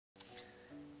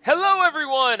Hello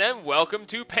everyone and welcome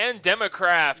to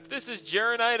Pandemicraft. This is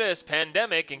Geronitis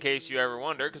Pandemic in case you ever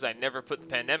wonder because I never put the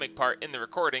pandemic part in the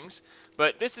recordings.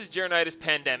 But this is Geronitis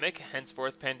Pandemic,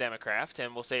 henceforth Pandemicraft,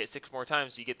 and we'll say it 6 more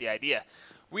times so you get the idea.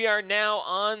 We are now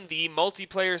on the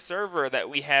multiplayer server that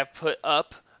we have put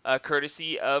up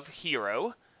courtesy of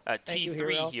Hero. Thank you, T3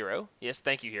 Hero. Hero. Yes,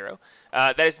 thank you, Hero.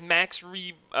 That is Max Max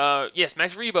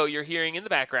Rebo you're hearing in the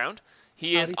background.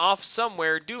 He is Howdy. off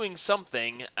somewhere doing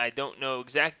something. I don't know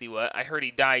exactly what. I heard he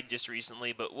died just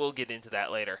recently, but we'll get into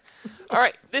that later.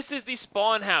 Alright, this is the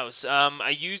spawn house.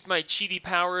 I used my cheaty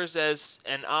powers as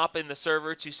an op in the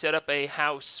server to set up a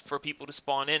house for people to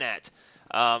spawn in at.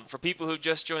 For people who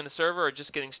just joined the server or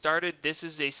just getting started, this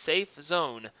is a safe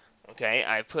zone. Okay,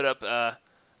 I put up,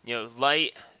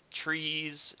 light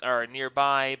trees are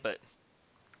nearby, but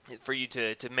for you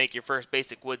to make your first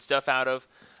basic wood stuff out of.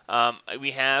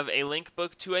 We have a link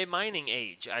book to a mining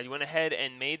age. I went ahead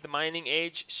and made the mining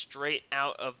age straight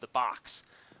out of the box.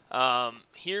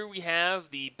 Here we have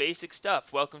the basic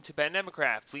stuff. Welcome to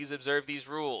Pandemicraft. Please observe these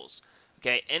rules.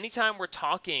 Okay, anytime we're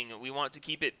talking, we want to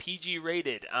keep it PG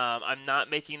rated. I'm not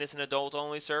making this an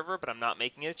adult-only server, but I'm not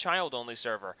making it a child-only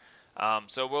server.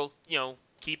 So we'll,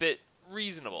 keep it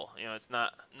reasonable. It's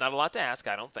not a lot to ask,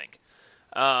 I don't think.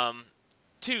 Um,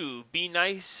 2, be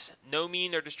nice, no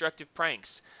mean or destructive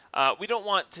pranks. We don't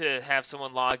want to have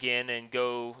someone log in and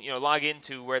go, log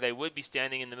into where they would be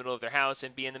standing in the middle of their house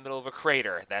and be in the middle of a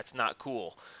crater. That's not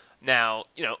cool. Now,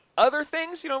 other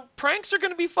things, pranks are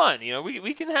going to be fun.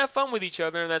 We can have fun with each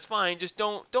other and that's fine. Just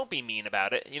don't be mean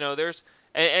about it.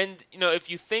 If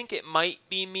you think it might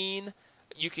be mean,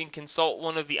 you can consult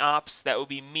one of the ops. That would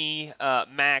be me,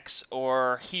 Max,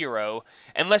 or Hero,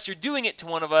 unless you're doing it to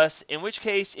one of us, in which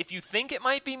case, if you think it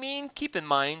might be mean, keep in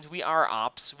mind, we are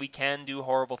ops. We can do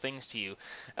horrible things to you.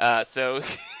 So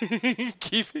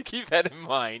keep that in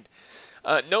mind.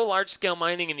 No large-scale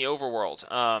mining in the overworld.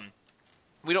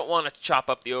 We don't want to chop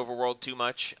up the overworld too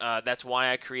much. That's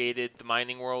why I created the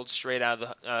mining world straight out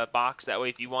of the box. That way,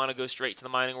 if you want to go straight to the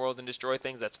mining world and destroy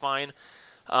things, that's fine.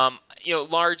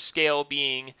 Large scale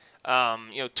being,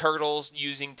 turtles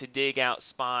using to dig out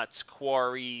spots,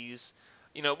 quarries.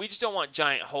 We just don't want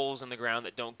giant holes in the ground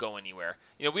that don't go anywhere.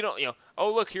 We don't,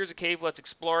 oh, look, here's a cave, let's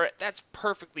explore it. That's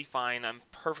perfectly fine. I'm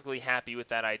perfectly happy with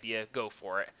that idea. Go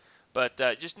for it. But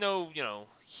just no,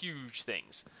 huge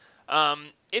things.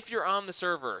 If you're on the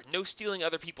server, no stealing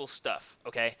other people's stuff,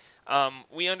 okay?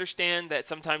 We understand that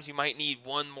sometimes you might need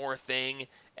one more thing,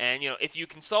 and, if you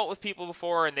consult with people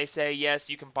before and they say, yes,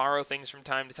 you can borrow things from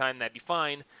time to time, that'd be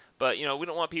fine, but, we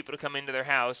don't want people to come into their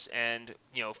house and,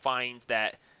 find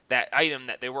that that item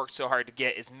that they worked so hard to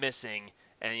get is missing,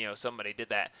 and, somebody did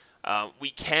that.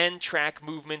 We can track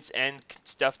movements and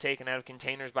stuff taken out of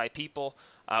containers by people.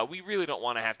 We really don't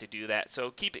want to have to do that,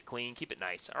 so keep it clean, keep it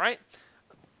nice, all right?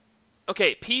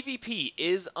 Okay, PvP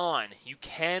is on. You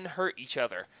can hurt each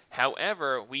other.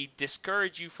 However, we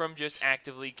discourage you from just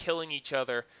actively killing each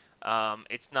other.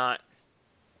 It's not,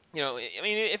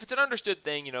 if it's an understood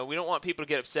thing, we don't want people to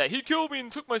get upset. He killed me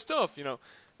and took my stuff,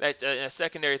 That's a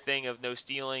secondary thing of no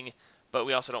stealing, but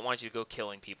we also don't want you to go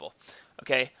killing people.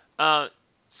 Okay,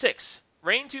 6,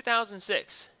 Rain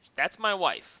 2006. That's my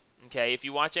wife. Okay, if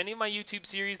you watch any of my YouTube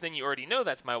series, then you already know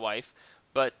that's my wife.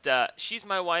 But she's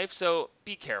my wife, so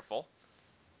be careful.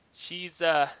 She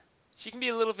can be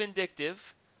a little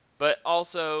vindictive, but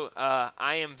also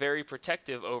I am very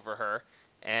protective over her,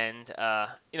 and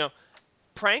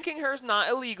pranking her is not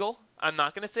illegal. I'm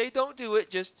not gonna say don't do it.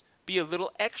 Just be a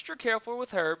little extra careful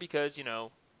with her because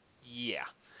yeah.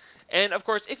 And of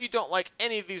course, if you don't like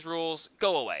any of these rules,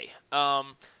 go away.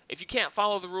 If you can't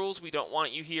follow the rules, we don't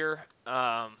want you here.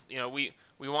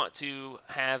 We want to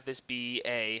have this be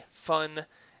a fun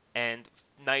and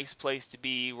nice place to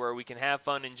be where we can have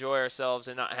fun, enjoy ourselves,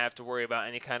 and not have to worry about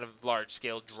any kind of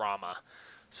large-scale drama.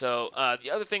 So the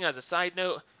other thing as a side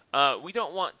note, we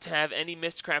don't want to have any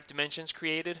Mistcraft dimensions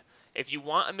created. If you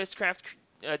want a Mistcraft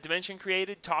dimension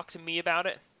created, talk to me about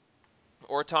it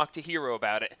or talk to Hero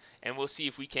about it, and we'll see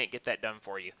if we can't get that done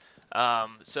for you.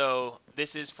 So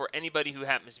this is for anybody who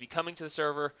happens to be coming to the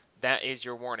server. That is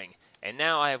your warning. And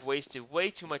now I have wasted way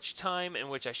too much time in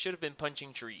which I should have been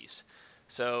punching trees.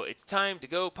 So it's time to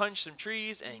go punch some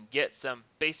trees and get some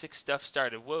basic stuff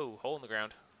started. Whoa, hole in the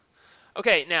ground.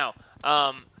 Okay, now,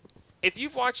 if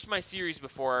you've watched my series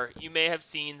before, you may have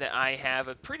seen that I have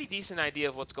a pretty decent idea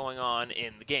of what's going on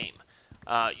in the game.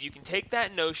 You can take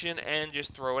that notion and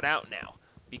just throw it out now,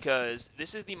 because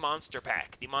this is the Monster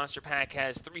Pack. The Monster Pack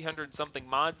has 300-something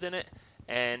mods in it,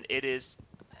 and it is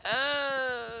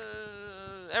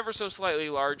ever so slightly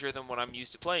larger than what I'm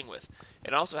used to playing with.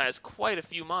 It also has quite a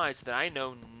few mods that I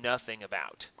know nothing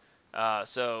about.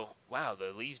 So, wow,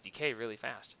 the leaves decay really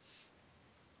fast.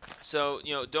 So,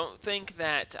 don't think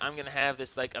that I'm going to have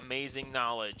this, like, amazing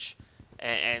knowledge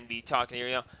and be talking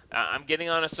here. I'm getting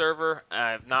on a server.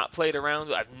 I've not played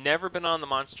around. I've never been on the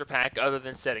monster pack other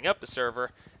than setting up the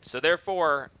server. So,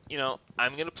 therefore,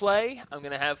 I'm going to play. I'm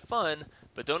going to have fun.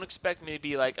 But don't expect me to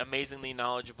be, like, amazingly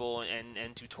knowledgeable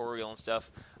and tutorial and stuff.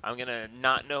 I'm going to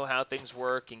not know how things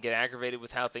work and get aggravated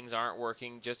with how things aren't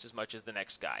working just as much as the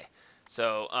next guy.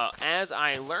 So, as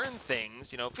I learn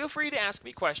things, feel free to ask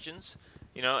me questions.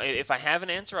 If I have an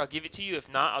answer, I'll give it to you.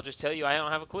 If not, I'll just tell you I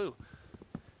don't have a clue.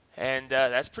 And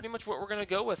that's pretty much what we're going to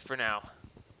go with for now.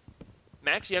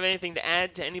 Max, you have anything to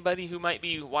add to anybody who might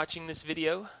be watching this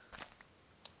video?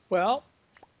 Well,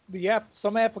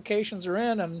 some applications are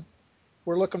in, and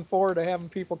we're looking forward to having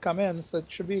people come in, so it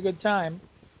should be a good time.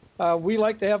 We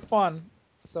like to have fun,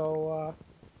 so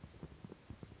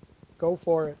go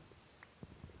for it.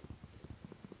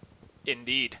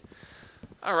 Indeed.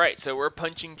 Alright, so we're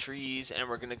punching trees, and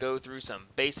we're going to go through some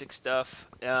basic stuff.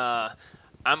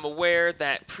 I'm aware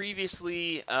that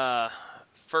previously,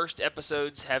 first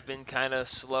episodes have been kind of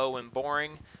slow and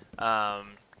boring.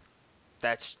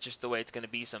 That's just the way it's going to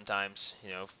be sometimes.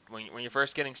 When you're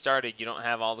first getting started, you don't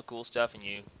have all the cool stuff, and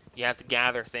you have to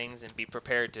gather things and be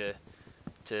prepared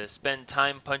to spend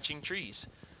time punching trees.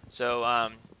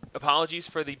 So, apologies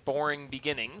for the boring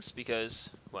beginnings, because,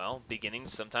 well,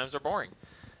 beginnings sometimes are boring.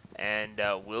 And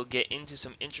we'll get into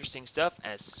some interesting stuff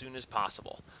as soon as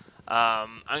possible.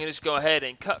 I'm going to just go ahead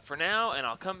and cut for now, and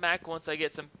I'll come back once I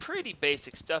get some pretty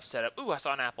basic stuff set up. Ooh, I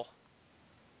saw an apple.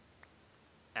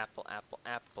 Apple, apple,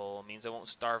 apple means I won't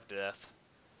starve to death.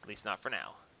 At least not for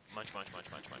now. Munch, munch, munch,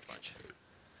 munch, munch, munch.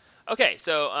 Okay,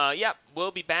 so, yeah,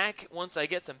 we'll be back once I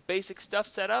get some basic stuff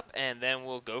set up, and then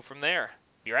we'll go from there.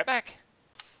 Be right back.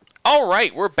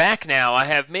 Alright, we're back now. I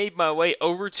have made my way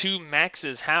over to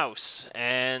Max's house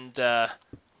and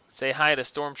say hi to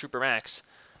Stormtrooper Max.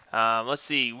 Let's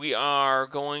see, we are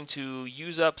going to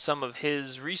use up some of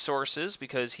his resources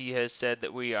because he has said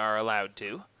that we are allowed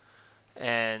to.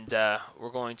 And we're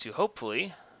going to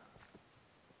hopefully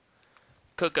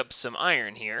cook up some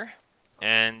iron here.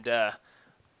 And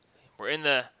we're in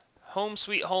the home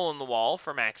sweet hole in the wall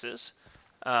for Max's.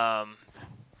 I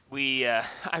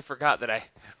forgot that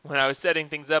when I was setting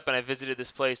things up and I visited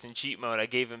this place in cheat mode, I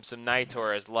gave him some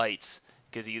Nitor as lights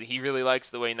because he really likes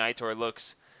the way Nitor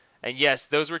looks. And yes,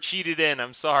 those were cheated in.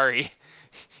 I'm sorry.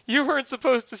 You weren't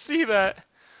supposed to see that,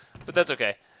 but that's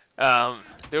okay.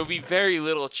 There will be very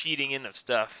little cheating in of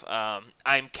stuff.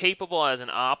 I'm capable as an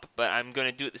op, but I'm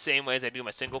going to do it the same way as I do my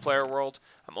single player world.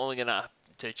 I'm only going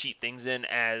to cheat things in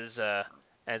as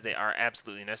they are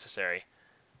absolutely necessary.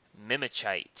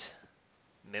 Mimichite.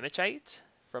 Mimichite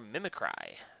from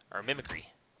Mimicry, or Mimicry.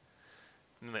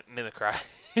 Mimicry.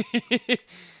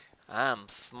 I'm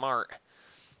smart.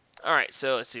 Alright,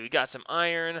 so let's see, we got some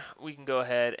iron. We can go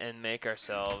ahead and make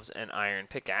ourselves an iron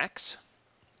pickaxe.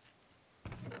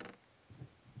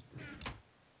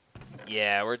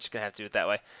 Yeah, we're just going to have to do it that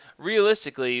way.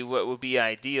 Realistically, what would be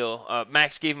ideal...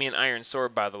 Max gave me an iron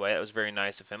sword, by the way. That was very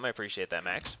nice of him. I appreciate that,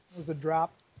 Max. It was a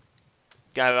drop.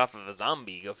 Got it off of a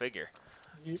zombie, go figure.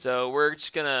 So we're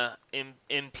just going to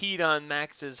impede on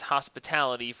Max's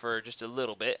hospitality for just a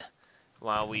little bit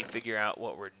while we figure out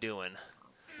what we're doing.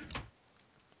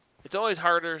 It's always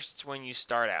hardest when you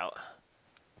start out.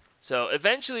 So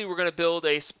eventually we're going to build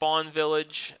a spawn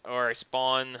village or a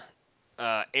spawn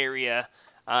area.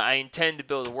 I intend to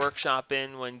build a workshop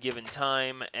in when given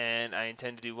time, and I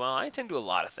intend to do a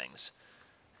lot of things.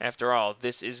 After all,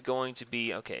 this is going to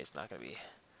be, okay, it's not going to be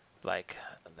like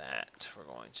that.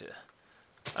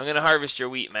 I'm going to harvest your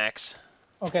wheat, Max.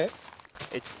 Okay.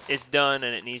 It's done,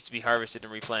 and it needs to be harvested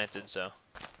and replanted, so.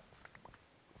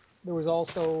 There was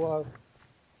also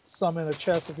some in a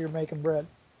chest if you're making bread.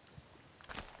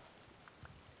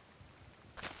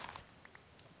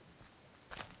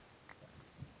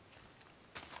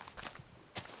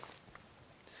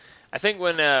 I think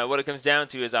what it comes down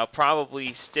to is I'll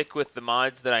probably stick with the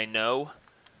mods that I know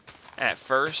at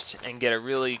first and get a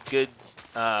really good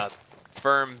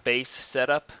firm base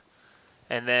setup.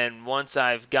 And then once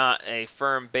I've got a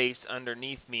firm base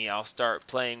underneath me, I'll start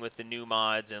playing with the new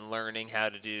mods and learning how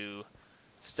to do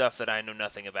stuff that I know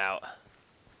nothing about.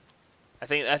 I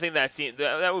think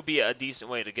that would be a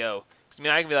decent way to go. 'Cause, I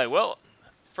mean, I can be like, well,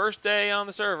 first day on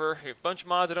the server, a bunch of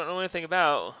mods I don't know anything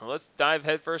about. Let's dive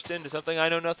headfirst into something I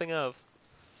know nothing of.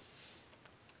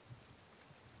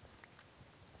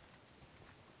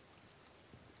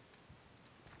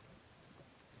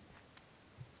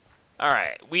 All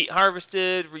right, wheat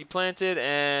harvested, replanted,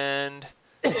 and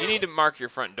you need to mark your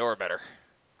front door better.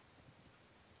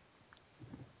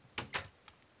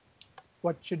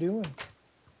 What you doing?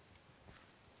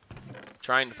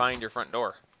 Trying to find your front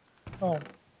door. Oh,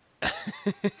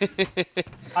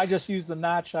 I just used the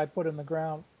notch I put in the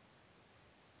ground.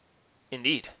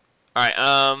 Indeed. All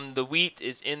right, the wheat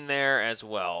is in there as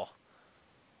well.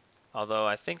 Although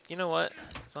I think, you know what?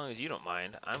 As long as you don't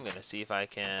mind, I'm gonna see if I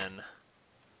can.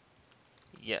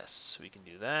 Yes, we can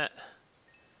do that.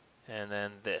 And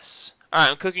then this. All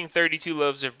right, I'm cooking 32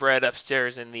 loaves of bread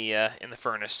upstairs in the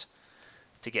furnace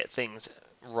to get things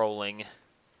rolling.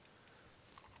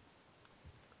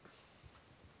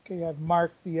 Okay, I've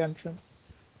marked the entrance.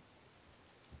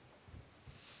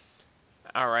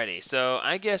 Alrighty, so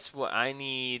I guess what I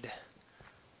need.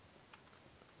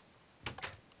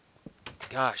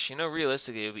 Gosh, you know,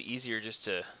 realistically, it would be easier just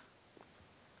to.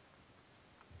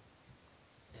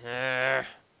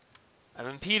 I've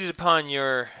impeded upon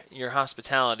your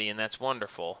hospitality, and that's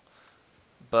wonderful.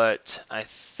 But I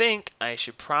think I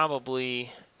should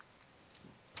probably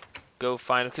go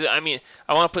find, because I mean,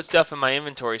 I want to put stuff in my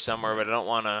inventory somewhere, but I don't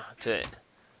want to Well,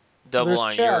 double there's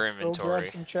on your chests. Go grab inventory.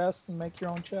 some chests and make your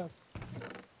own chests.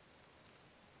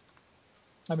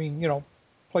 I mean, you know,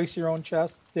 place your own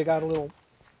chest, dig out a little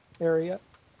area.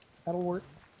 That'll work.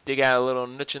 Dig out a little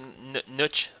nutch. I'm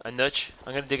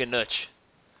gonna dig a nutch.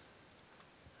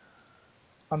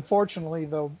 Unfortunately,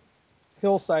 the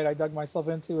hillside I dug myself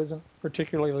into isn't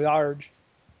particularly large,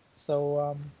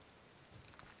 so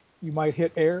you might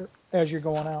hit air as you're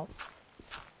going out.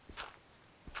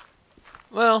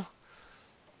 Well,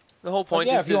 the whole But point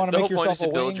yeah, is if you to want to the make whole point is yourself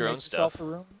a to build wing, your make own yourself stuff. a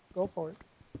room, go for it.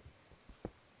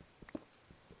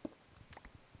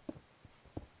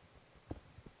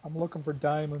 I'm looking for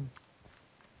diamonds.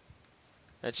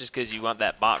 That's just because you want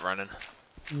that bot running.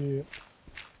 Yeah.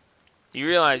 You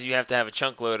realize you have to have a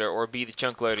chunk loader or be the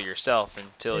chunk loader yourself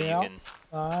until you Yeah. can.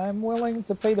 I'm willing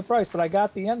to pay the price, but I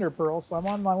got the ender pearl, so I'm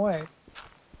on my way.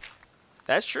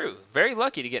 That's true. Very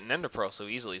lucky to get an ender pearl so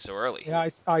easily, so early. Yeah,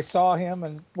 I saw him,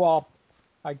 and well,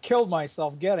 I killed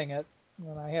myself getting it,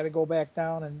 and I had to go back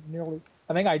down and nearly.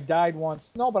 I think I died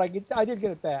once. No, but I did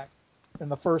get it back in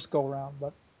the first go round,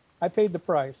 but I paid the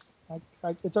price.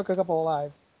 It took a couple of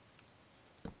lives.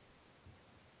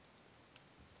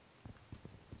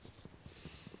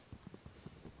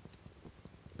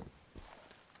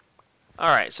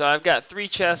 Alright, so I've got 3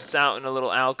 chests out in a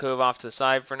little alcove off to the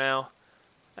side for now.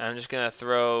 I'm just going to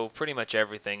throw pretty much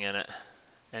everything in it.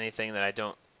 Anything that I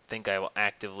don't think I will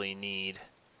actively need.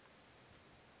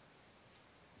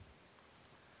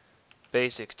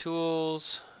 Basic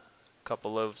tools, a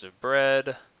couple loaves of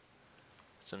bread,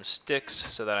 some sticks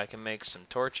so that I can make some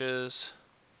torches.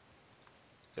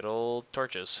 Good old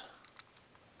torches.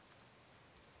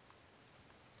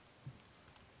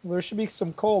 There should be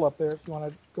some coal up there if you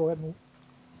want to go ahead and.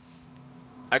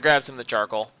 I grabbed some of the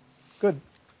charcoal. Good.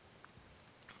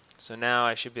 So now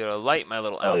I should be able to light my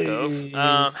little alcove.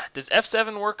 Does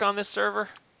F7 work on this server?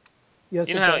 Yes,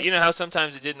 You know how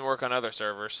sometimes it didn't work on other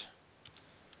servers.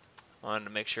 Wanted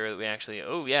to make sure that we actually.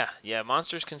 Oh yeah,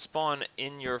 monsters can spawn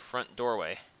in your front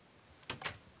doorway.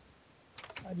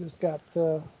 I just got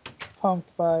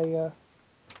punked by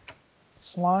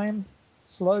slime,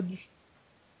 sludge.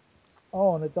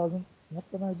 Oh, and it doesn't.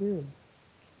 What did I do?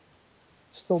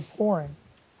 It's still pouring.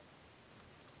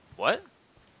 What?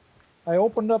 I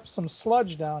opened up some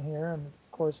sludge down here, and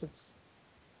of course it's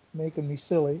making me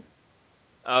silly.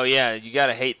 Oh yeah, you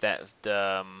gotta hate that.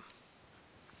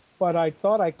 But I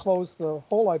thought I closed the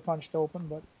hole I punched open,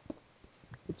 but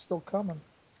it's still coming.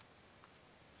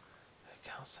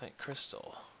 Calcite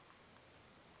crystal.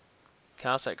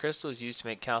 Calcite crystal is used to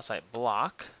make calcite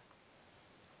block.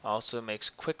 Also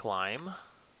makes quicklime.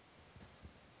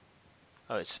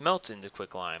 Oh, it smelts into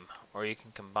quicklime, or you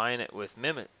can combine it with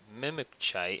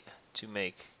mimicite to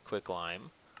make quicklime.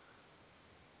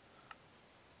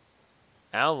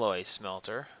 Alloy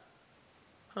smelter.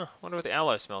 Huh, wonder what the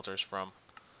alloy smelter is from.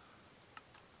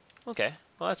 Okay,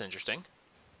 well that's interesting.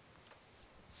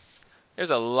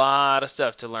 There's a lot of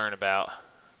stuff to learn about.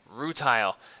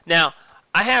 Rutile. Now,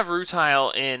 I have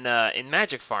rutile in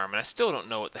Magic Farm, and I still don't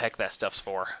know what the heck that stuff's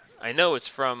for. I know it's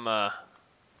from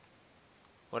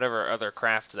whatever other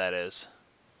craft that is.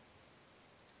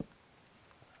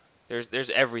 There's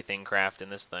everything craft in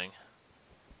this thing.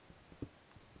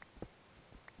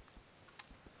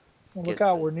 Well, look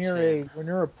out! We're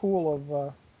near a pool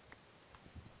of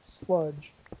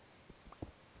sludge.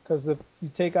 Because if you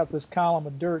take out this column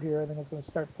of dirt here, I think it's going to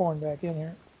start pouring back in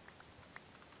here.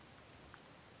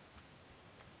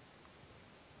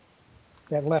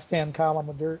 That left-hand column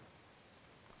of dirt.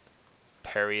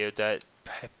 Periodite.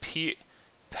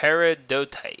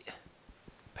 Peridotite.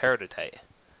 Peridotite.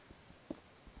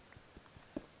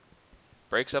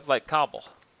 Breaks up like cobble.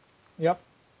 Yep.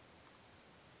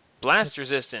 Blast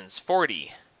resistance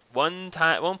 40.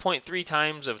 1.3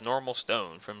 times of normal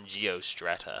stone from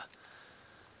Geostrata.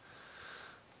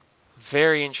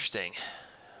 Very interesting.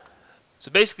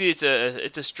 So basically, it's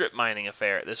a strip mining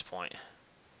affair at this point.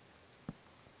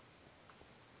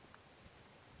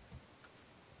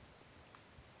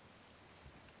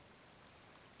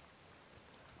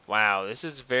 Wow, this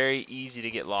is very easy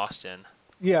to get lost in.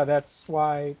 Yeah, that's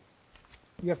why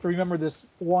you have to remember this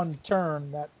one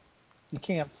turn that you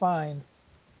can't find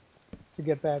to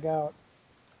get back out.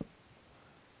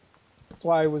 That's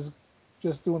why I was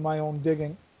just doing my own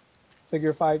digging. Figure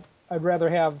if I'd rather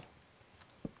have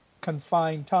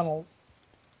confined tunnels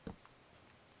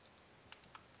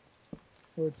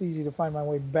where it's easy to find my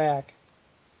way back.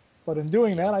 But in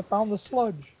doing that, I found the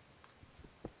sludge.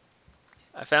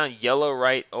 I found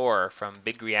yellow-right ore from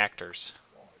big reactors.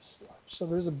 Sludge. So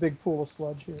there's a big pool of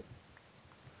sludge here.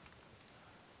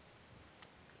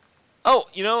 Oh,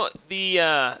 you know,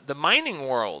 the mining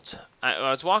world. I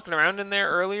was walking around in there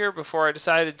earlier before I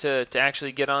decided to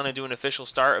actually get on and do an official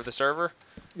start of the server.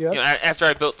 Yes. You know, after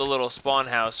I built the little spawn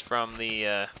house from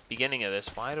the beginning of this.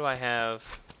 Why do I have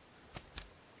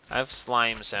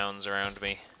slime sounds around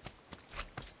me?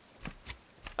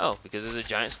 Oh, because there's a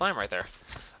giant slime right there.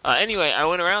 Anyway, I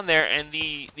went around there, and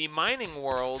the mining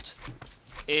world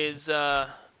is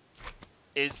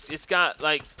it's got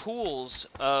like pools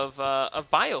of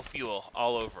biofuel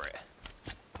all over it.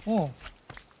 Oh.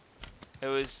 It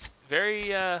was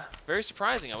very very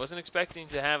surprising. I wasn't expecting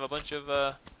to have a bunch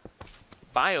of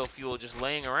biofuel just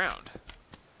laying around.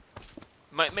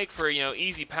 Might make for, you know,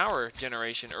 easy power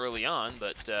generation early on,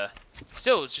 but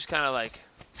still, it's just kind of like,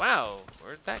 wow,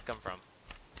 where did that come from?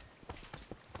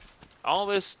 All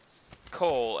this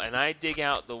coal, and I dig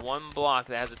out the one block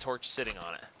that has a torch sitting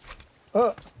on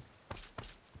it.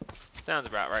 Sounds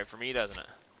about right for me, doesn't it?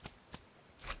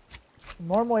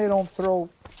 Normally I don't throw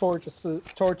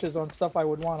torches on stuff I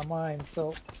would want to mine,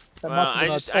 so that Well, must have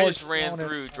been I a just torch ran thrown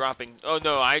through in. dropping. Oh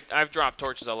no, I've dropped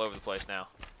torches all over the place now.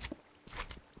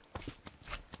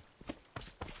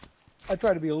 I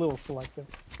try to be a little selective.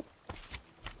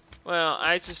 Well,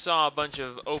 I just saw a bunch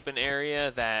of open area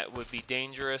that would be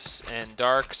dangerous and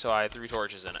dark, so I threw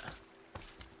torches in it.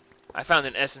 I found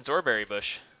an essence oreberry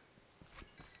bush.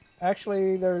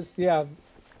 Actually,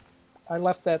 I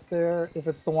left that there if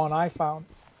it's the one I found.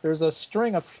 There's a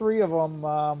string of 3 of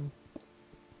them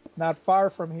not far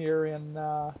from here in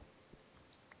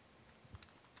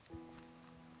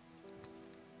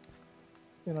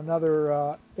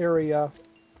another area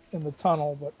in the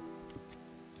tunnel, but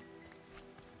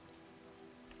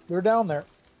they're down there.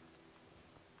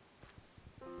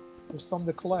 There's some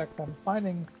to collect. I'm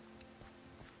finding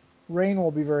Rain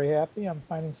will be very happy. I'm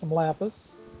finding some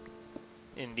lapis.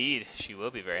 Indeed, she will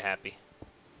be very happy.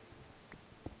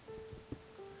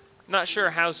 Not sure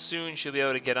how soon she'll be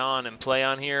able to get on and play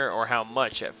on here, or how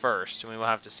much at first. I mean, we'll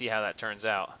have to see how that turns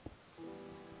out.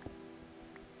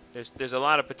 There's a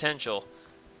lot of potential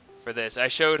for this. I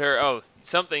showed her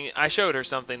something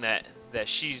that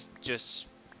she's just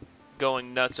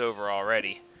going nuts over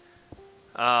already.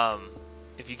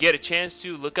 If you get a chance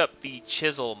to, look up the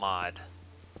chisel mod.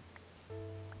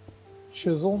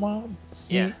 Chisel mod?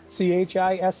 Yeah.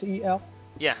 Chisel?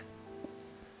 Yeah.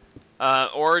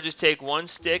 Or just take one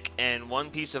stick and one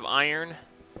piece of iron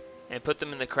and put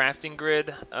them in the crafting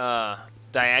grid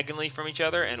diagonally from each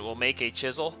other, and it will make a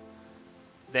chisel.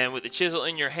 Then with the chisel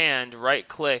in your hand, right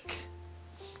click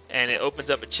and it opens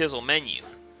up a chisel menu.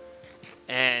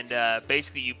 And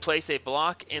basically you place a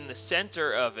block in the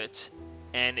center of it,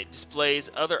 and it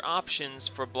displays other options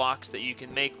for blocks that you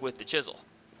can make with the chisel.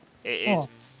 It is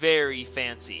very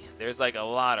fancy. There's like a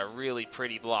lot of really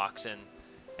pretty blocks, and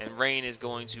Rain is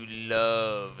going to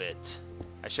love it.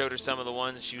 I showed her some of the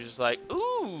ones. She was just like,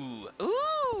 ooh,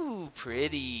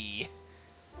 pretty.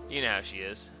 You know how she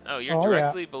is. Oh, you're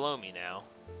directly below me now.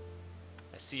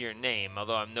 I see your name,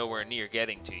 although I'm nowhere near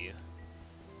getting to you.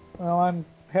 Well, I'm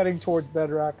heading towards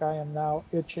bedrock. I am now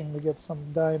itching to get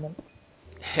some diamond.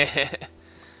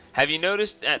 Have you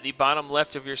noticed at the bottom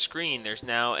left of your screen, there's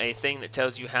now a thing that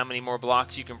tells you how many more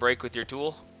blocks you can break with your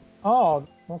tool? Oh,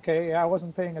 okay. Yeah, I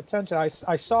wasn't paying attention. I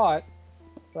saw it,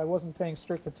 but I wasn't paying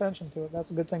strict attention to it.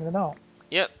 That's a good thing to know.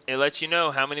 Yep, it lets you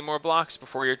know how many more blocks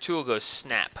before your tool goes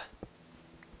snap.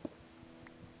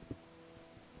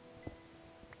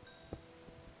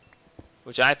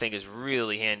 Which I think is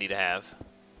really handy to have.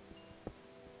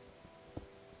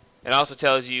 It also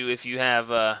tells you if you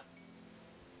have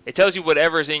It tells you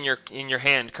whatever's in your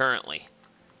hand currently.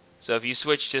 So if you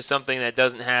switch to something that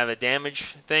doesn't have a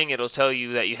damage thing, it'll tell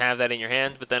you that you have that in your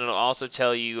hand, but then it'll also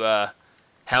tell you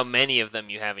how many of them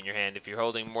you have in your hand if you're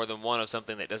holding more than one of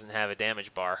something that doesn't have a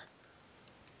damage bar.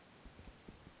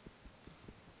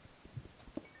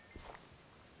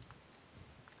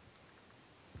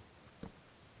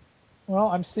 Well,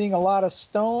 I'm seeing a lot of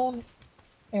stone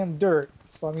and dirt,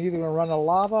 so I'm either going to run a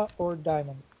lava or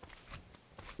diamond.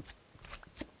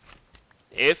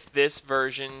 If this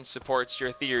version supports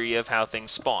your theory of how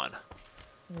things spawn.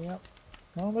 Yep.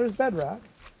 Well, there's bedrock.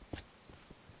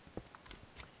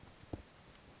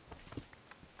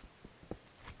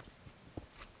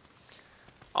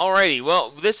 Alrighty,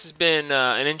 well, this has been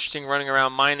an interesting running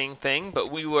around mining thing,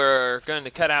 but we were going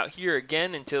to cut out here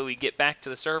again until we get back to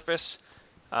the surface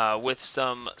with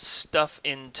some stuff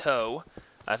in tow.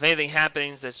 If anything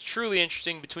happens that's truly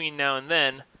interesting between now and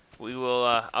then, we will.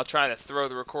 I'll try to throw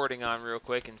the recording on real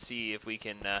quick and see if we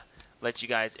can let you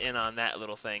guys in on that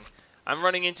little thing. I'm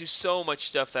running into so much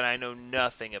stuff that I know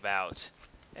nothing about,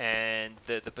 and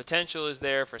the potential is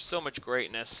there for so much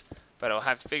greatness, but I'll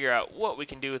have to figure out what we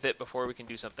can do with it before we can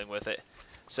do something with it.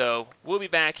 So we'll be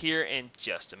back here in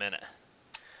just a minute.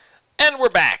 And we're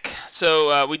back.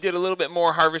 So we did a little bit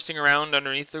more harvesting around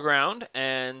underneath the ground,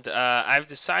 and I've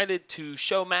decided to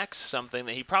show Max something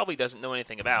that he probably doesn't know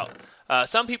anything about.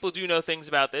 Some people do know things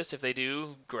about this. If they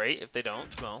do, great. If they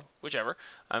don't, well, whichever.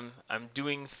 I'm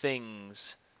doing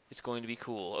things. It's going to be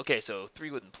cool. Okay, so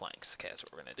 3 wooden planks. Okay, that's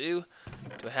what we're going to do.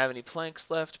 Do I have any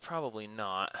planks left? Probably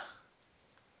not.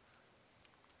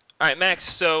 All right, Max,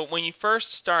 so when you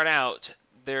first start out,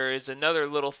 there is another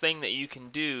little thing that you can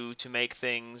do to make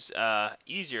things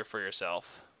easier for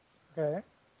yourself. Okay.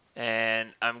 And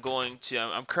I'm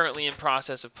currently in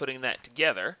process of putting that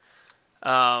together.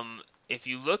 If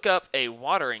you look up a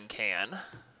watering can,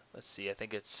 let's see, I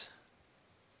think it's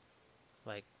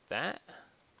like that.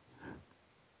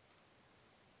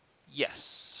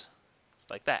 Yes, it's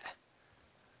like that.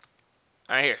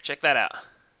 All right, here, check that out.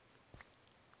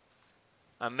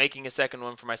 I'm making a second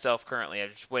one for myself currently. I'm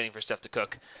just waiting for stuff to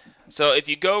cook. So if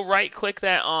you go right-click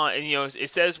that on, and it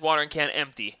says watering can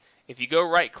empty. If you go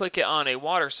right-click it on a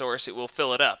water source, it will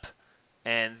fill it up.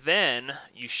 And then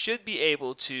you should be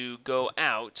able to go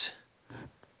out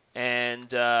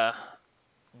and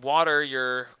water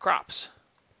your crops.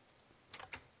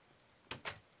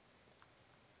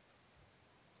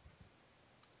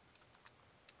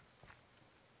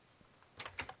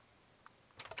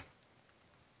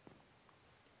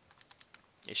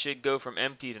 It should go from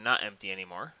empty to not empty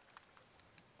anymore.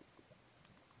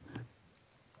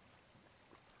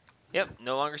 Yep,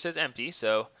 no longer says empty,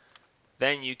 so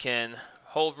then you can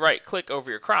hold right-click over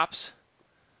your crops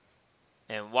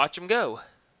and watch them go.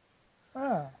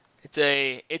 Ah. It's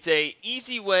a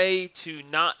easy way to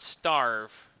not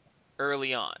starve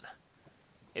early on.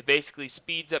 It basically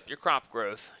speeds up your crop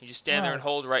growth. You just stand there and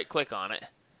hold right-click on it,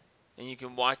 and you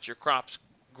can watch your crops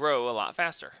grow a lot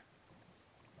faster.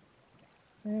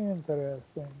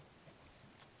 Interesting.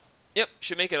 Yep,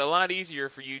 should make it a lot easier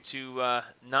for you to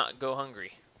not go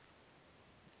hungry.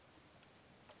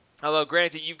 Although,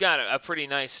 granted, you've got a pretty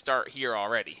nice start here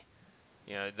already.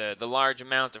 You know, the large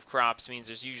amount of crops means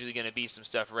there's usually going to be some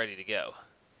stuff ready to go.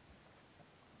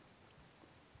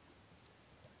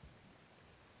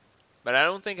 But I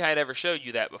don't think I'd ever showed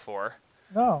you that before.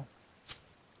 No.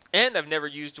 And I've never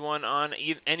used one on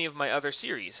any of my other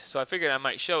series, so I figured I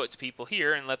might show it to people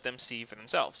here and let them see for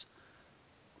themselves.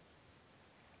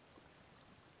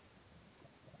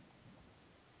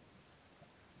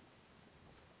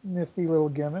 Nifty little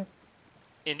gimmick.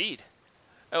 Indeed.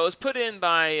 It was put in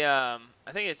by,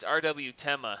 I think it's R.W.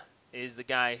 Tema is the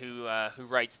guy who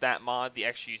writes that mod, the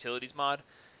extra utilities mod.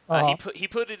 He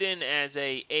put it in as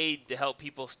a aid to help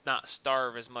people not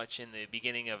starve as much in the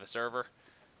beginning of a server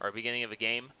or beginning of a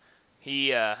game.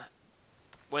 He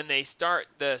when they start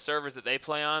the servers that they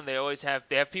play on, they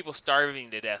have people starving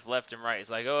to death left and right.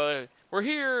 It's like, oh, we're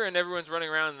here, and everyone's running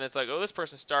around, and it's like, oh, this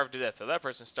person starved to death, so that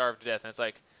person starved to death, and it's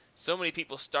like so many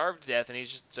people starved to death, and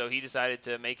he decided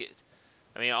to make it.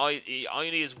 I mean, all you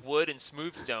need is wood and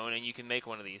smooth stone, and you can make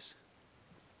one of these.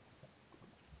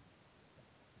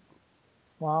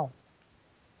 Wow.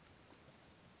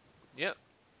 Yep.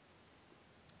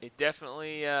 It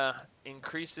definitely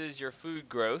increases your food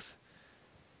growth.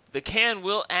 The can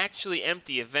will actually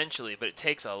empty eventually, but it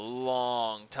takes a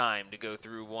long time to go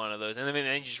through one of those. And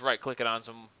then you just right-click it on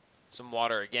some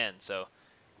water again, so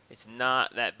it's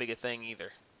not that big a thing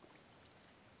either.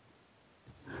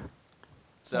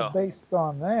 So based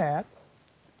on that,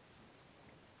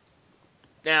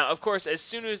 Now, of course, as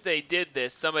soon as they did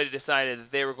this, somebody decided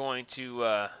that they were going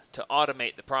to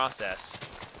automate the process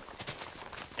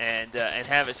and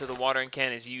have it so the watering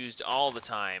can is used all the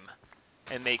time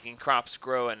and making crops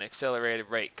grow at an accelerated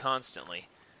rate constantly.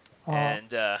 Uh,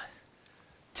 And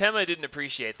Tema didn't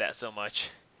appreciate that so much.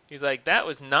 He's like, that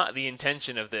was not the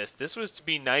intention of this. This was to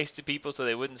be nice to people so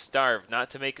they wouldn't starve, not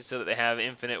to make it so that they have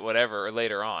infinite whatever or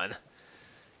later on.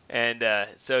 And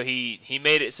so he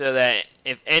made it so that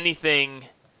if anything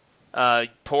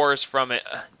pours from it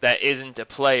that isn't a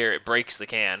player, it breaks the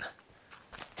can.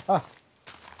 ah,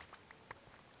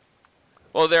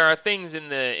 Well, there are things in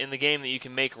the game that you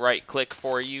can make right click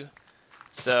for you.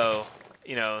 So,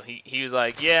 you know, he was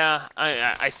like, yeah,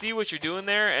 I see what you're doing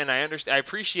there, and I understand, I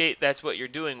appreciate that's what you're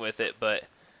doing with it, but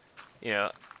you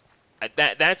know,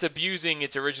 that's abusing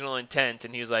its original intent.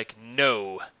 And he was like,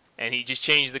 no, and he just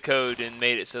changed the code and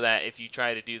made it so that if you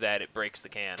try to do that, it breaks the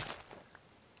can.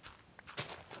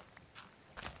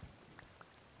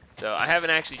 So I haven't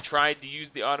actually tried to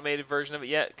use the automated version of it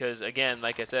yet, because again,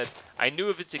 like I said, I knew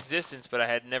of its existence, but I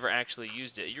had never actually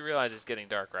used it. You realize it's getting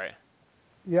dark, right?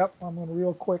 yep. I'm gonna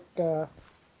real quick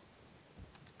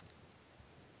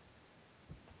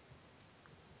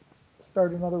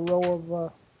start another row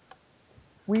of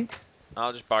wheat.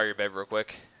 I'll just borrow your bed real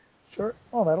quick, Sure.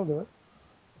 Oh, that'll do it.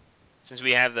 since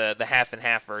we have the half and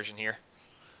half version here.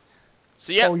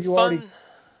 So yeah, Oh, fun.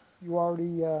 you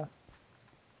already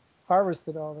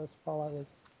harvested all this while I was.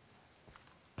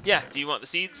 Yeah, do you want the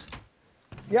seeds?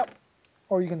 Yep.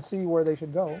 Or you can see where they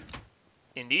should go.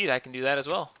 Indeed, I can do that as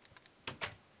well.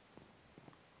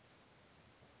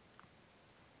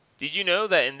 Did you know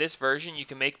that in this version you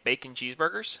can make bacon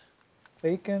cheeseburgers?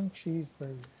 Bacon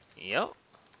cheeseburger. Yep.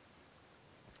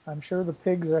 I'm sure the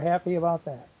pigs are happy about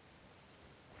that.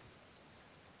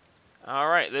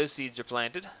 Alright, those seeds are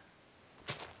planted.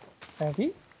 Thank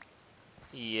you.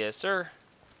 Yes, sir.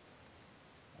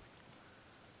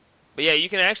 But yeah, you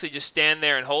can actually just stand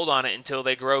there and hold on it until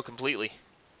they grow completely.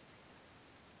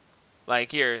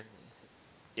 Like here.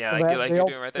 Yeah, So like you're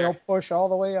doing right they'll there. push all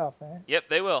the way up, eh? Yep,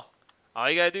 they will. All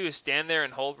you gotta do is stand there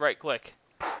and hold right click.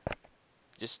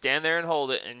 Just stand there and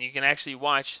hold it, and you can actually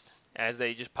watch as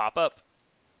they just pop up.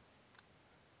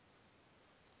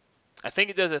 I think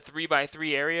it does a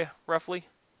 3x3 area, roughly.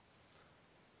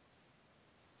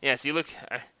 Yeah, see, look.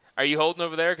 Are you holding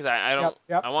over there? Because I don't.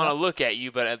 Yep. I want to look at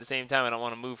you, but at the same time, I don't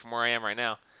want to move from where I am right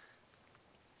now.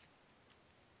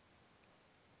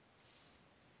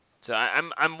 So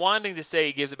I'm wanting to say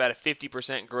it gives about a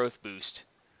 50% growth boost.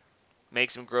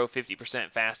 Makes them grow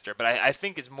 50% faster, but I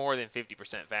think it's more than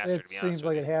 50% faster, It to be honest seems with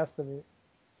like you. it has to be.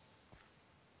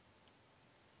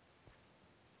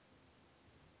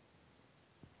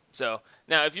 So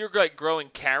now, if you're like growing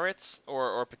carrots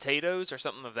or potatoes or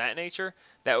something of that nature,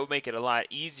 that would make it a lot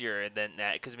easier than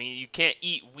that. Because I mean, you can't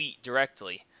eat wheat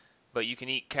directly, but you can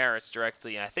eat carrots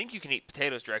directly, and I think you can eat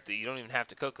potatoes directly. You don't even have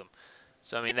to cook them.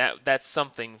 So I mean, that's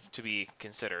something to be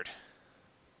considered.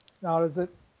 Now, does it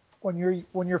when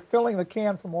you're filling the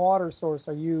can from a water source,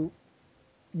 are you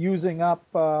using up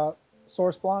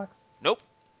source blocks? Nope.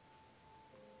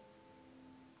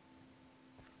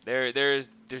 There's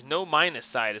no minus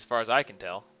side as far as I can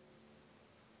tell.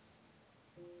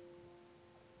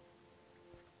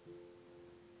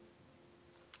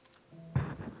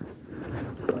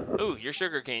 Ooh, your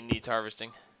sugarcane needs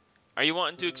harvesting. Are you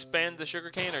wanting to expand the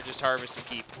sugarcane or just harvest and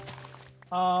keep?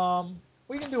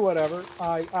 We can do whatever.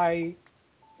 I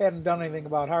hadn't done anything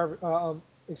about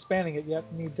expanding it yet.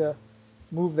 Need to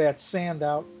move that sand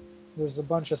out. There's a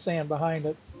bunch of sand behind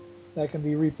it that can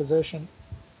be repositioned.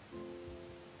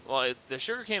 Well, the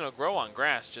sugarcane will grow on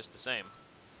grass just the same.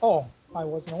 Oh, I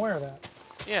wasn't aware of that.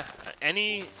 Yeah,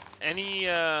 any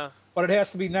But it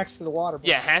has to be next to the water block.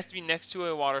 yeah, it has to be next to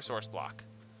a water source block.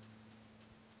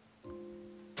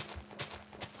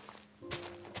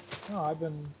 No, I've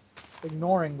been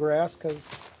ignoring grass because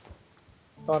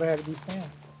thought it had to be sand.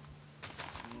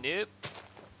 Nope.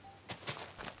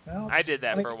 Well, I did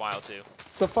that for a while too.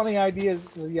 It's the funny ideas,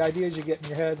 the ideas you get in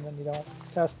your head, and then you don't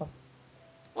test them.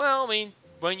 Well, I mean,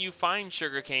 when you find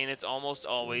sugarcane, it's almost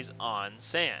always on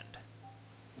sand.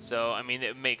 So, I mean,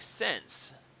 it makes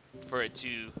sense for it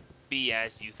to be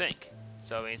as you think.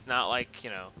 So, I mean, it's not like, you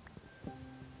know,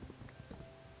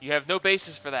 you have no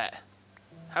basis for that.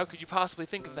 How could you possibly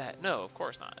think of that? No, of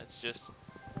course not. It's just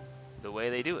the way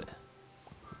they do it.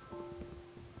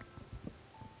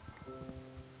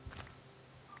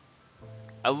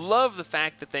 I love the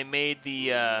fact that they made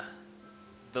the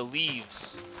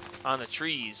leaves on the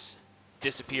trees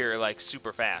disappear like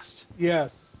super fast.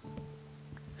 Yes.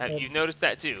 Have you noticed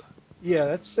that too? Yeah,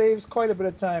 that saves quite a bit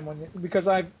of time because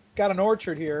I've got an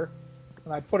orchard here, and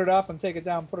and I put it up and take it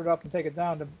down, put it up and take it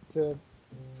down to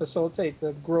facilitate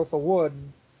the growth of wood.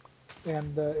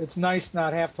 And it's nice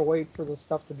not have to wait for the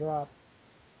stuff to drop.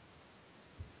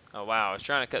 Oh wow, I was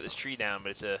trying to cut this tree down, but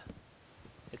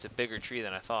it's a bigger tree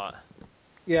than I thought.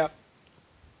 Yeah.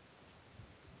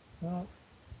 Well,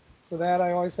 for that,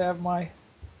 I always have my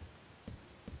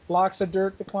blocks of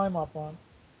dirt to climb up on.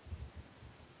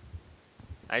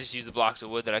 I just use the blocks of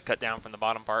wood that I cut down from the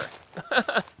bottom part.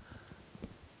 I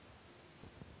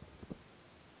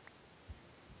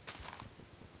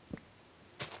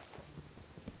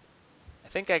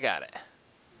think I got it.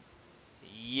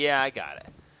 Yeah, I got it.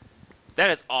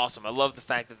 That is awesome. I love the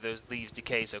fact that those leaves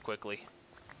decay so quickly.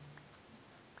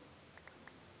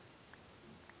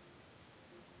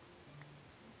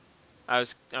 I'm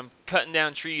cutting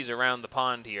down trees around the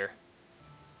pond here,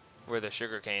 where the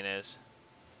sugarcane is.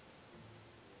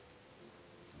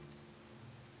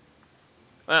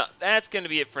 Well, that's going to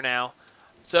be it for now.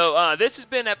 So this has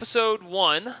been episode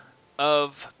 1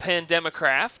 of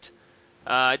Pandemicraft.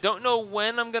 I don't know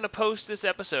when I'm going to post this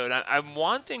episode. I'm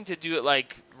wanting to do it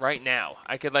like right now.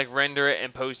 I could like render it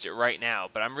and post it right now,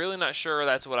 but I'm really not sure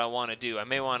that's what I want to do. I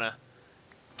may want to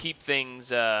keep things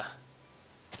the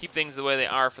way they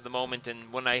are for the moment,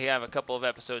 and when I have a couple of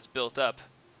episodes built up,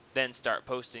 then start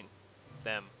posting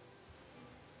them.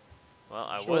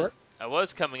 Well, I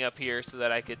was coming up here so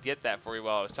that I could get that for you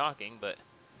while I was talking, but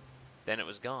then it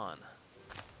was gone.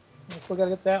 I still got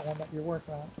to get that one that you're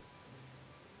working on.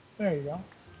 There you go.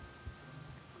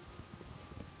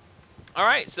 All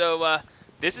right, so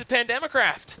this is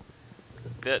Pandemicraft.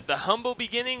 The humble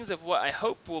beginnings of what I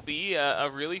hope will be a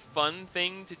really fun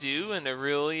thing to do, and a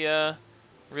really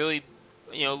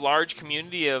large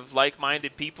community of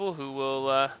like-minded people who will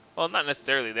well, not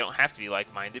necessarily, they don't have to be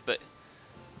like-minded,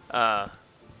 but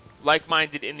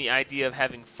like-minded in the idea of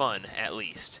having fun at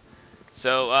least.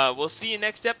 So we'll see you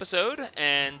next episode,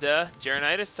 and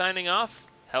Jaronitis signing off.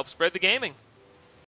 Help spread the gaming.